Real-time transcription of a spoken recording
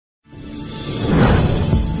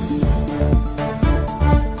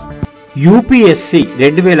UPSC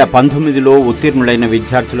 2019లో ఉత్తీర్ణులైన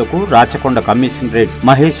విద్యార్థులకు Rachakonda commissionerate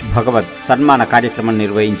Mahesh Bhagwat సన్మాన కార్యక్రమం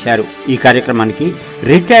నిర్వహించారు. ఈ కార్యక్రమానికి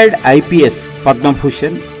రిటైర్డ్ ఐపీఎస్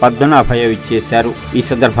పద్మభూషణ్ పద్మనాభయ్య ఇచ్చేశారు. ఈ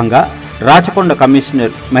సందర్భంగా రాచకొండ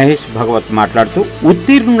కమిషనర్ మహేష్ భగవత్ మాట్లాడుతూ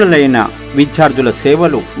ఉత్తీర్ణులైన విద్యార్థుల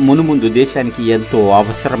సేవలు మునుముందు దేశానికి ఎంతో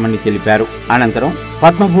అవసరమని తెలిపారు. అనంతరం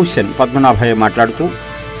పద్మభూషణ్ పద్మనాభయ్య మాట్లాడుతూ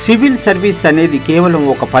సివిల్ సర్వీస్ అనేది కేవలం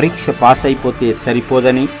ఒక పరీక్ష పాస్ అయిపోతే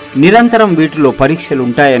సరిపోదని, నిరంతరం వీటిలో పరీక్షలు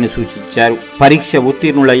ఉంటాయని సూచించారు. పరీక్ష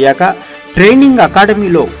ఉత్తీర్ణులయ్యాక ట్రైనింగ్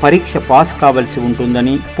అకాడమీలో పరీక్ష పాస్ కావలసి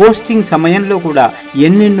ఉంటుందని, పోస్టింగ్ సమయంలో కూడా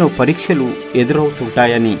ఎన్నెన్నో పరీక్షలు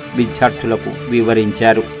ఎదురవుతుంటాయని విద్యార్థులకు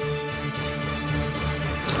వివరించారు.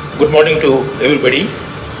 Good morning to everybody,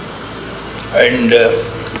 and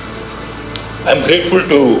I'm grateful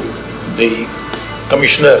to the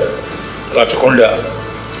Commissioner Rachakonda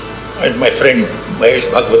and my friend Mahesh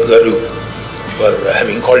Bhagwat Garu for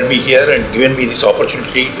having called me here and given me this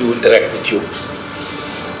opportunity to interact with you.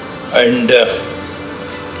 And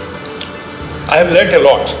I have learnt a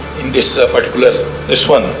lot in this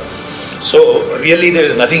one. So really there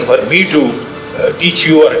is nothing for me to teach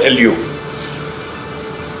you or tell you.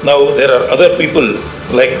 Now there are other people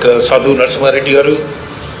like Sadhu Narasimha Reddy Garu.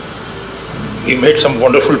 He made some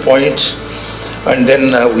wonderful points, and then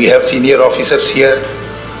we have senior officers here,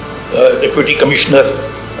 Deputy Commissioner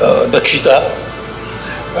Dakshita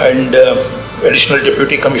and Additional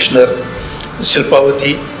Deputy Commissioner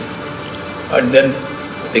Silpavati, and then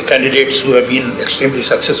the candidates who have been extremely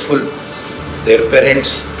successful, their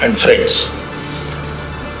parents and friends.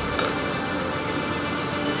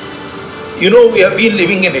 You know, we have been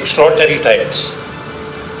living in extraordinary times.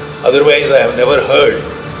 Otherwise, I have never heard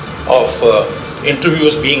of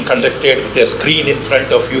interviews being conducted with a screen in front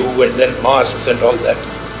of you and then masks and all that.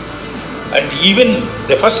 And even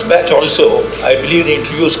the first batch also, I believe the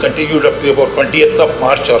interviews continued up to about 20th of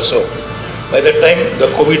March or so. By that time, the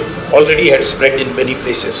COVID already had spread in many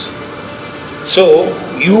places. So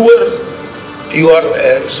you are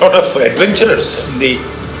sort of adventurers in the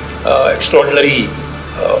extraordinary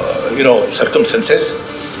circumstances,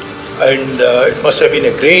 and it must have been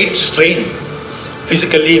a great strain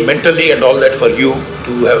physically, mentally and all that for you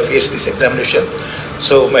to have faced this examination.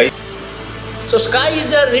 So sky is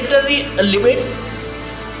the literary limit.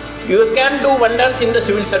 You can do wonders in the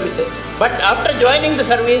civil services, but after joining the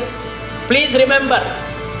service, please remember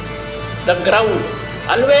the ground.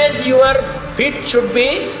 Always your feet should be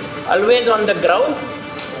always on the ground.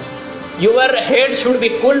 Your head should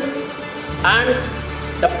be cool, and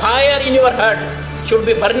the fire in your heart should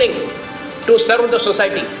be burning to serve the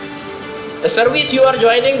society. The service you are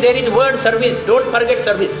joining, there is word service. Don't forget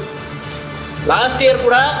service. Last year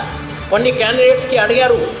kuda కొన్ని candidates కి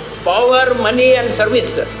అడిగారు power, money and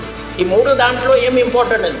service, ఈ మూడు దాంట్లో ఏమి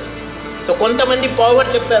important అని. So కొంతమంది power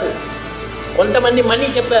చెప్పారు, కొంతమంది మనీ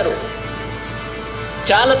చెప్పారు.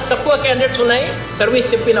 చాలా తక్కువ క్యాండిడేట్స్ ఉన్నాయి సర్వీస్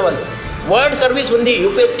చెప్పిన వాళ్ళు. వర్డ్ సర్వీస్ ఉంది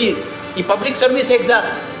యూపీఎస్సీ, ఈ పబ్లిక్ సర్వీస్ ఎగ్జామ్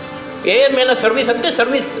ఏమైనా సర్వీస్ అంటే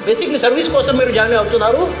సర్వీస్, బేసిక్లీ సర్వీస్ కోసం మీరు జాయిన్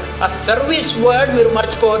అవుతున్నారు. ఆ సర్వీస్ వర్డ్ మీరు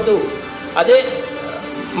మర్చిపోవద్దు. అదే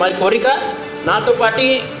మరి కోరిక. నాతో పాటు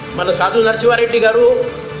మన సాధు నరసింహారెడ్డి గారు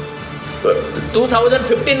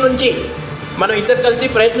 2015 నుంచి మనం ఇద్దరు కలిసి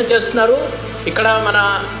ప్రయత్నం చేస్తున్నారు. ఇక్కడ మన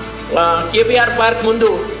కేబీఆర్ పార్క్ ముందు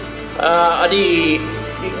అది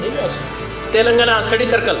తెలంగాణ స్టడీ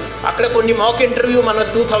సర్కిల్, అక్కడ కొన్ని మాక్ ఇంటర్వ్యూ మన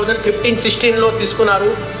 2015-16లో తీసుకున్నారు.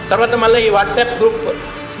 తర్వాత మళ్ళీ ఈ వాట్సాప్ గ్రూప్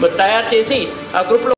తయారు చేసి ఆ గ్రూప్లో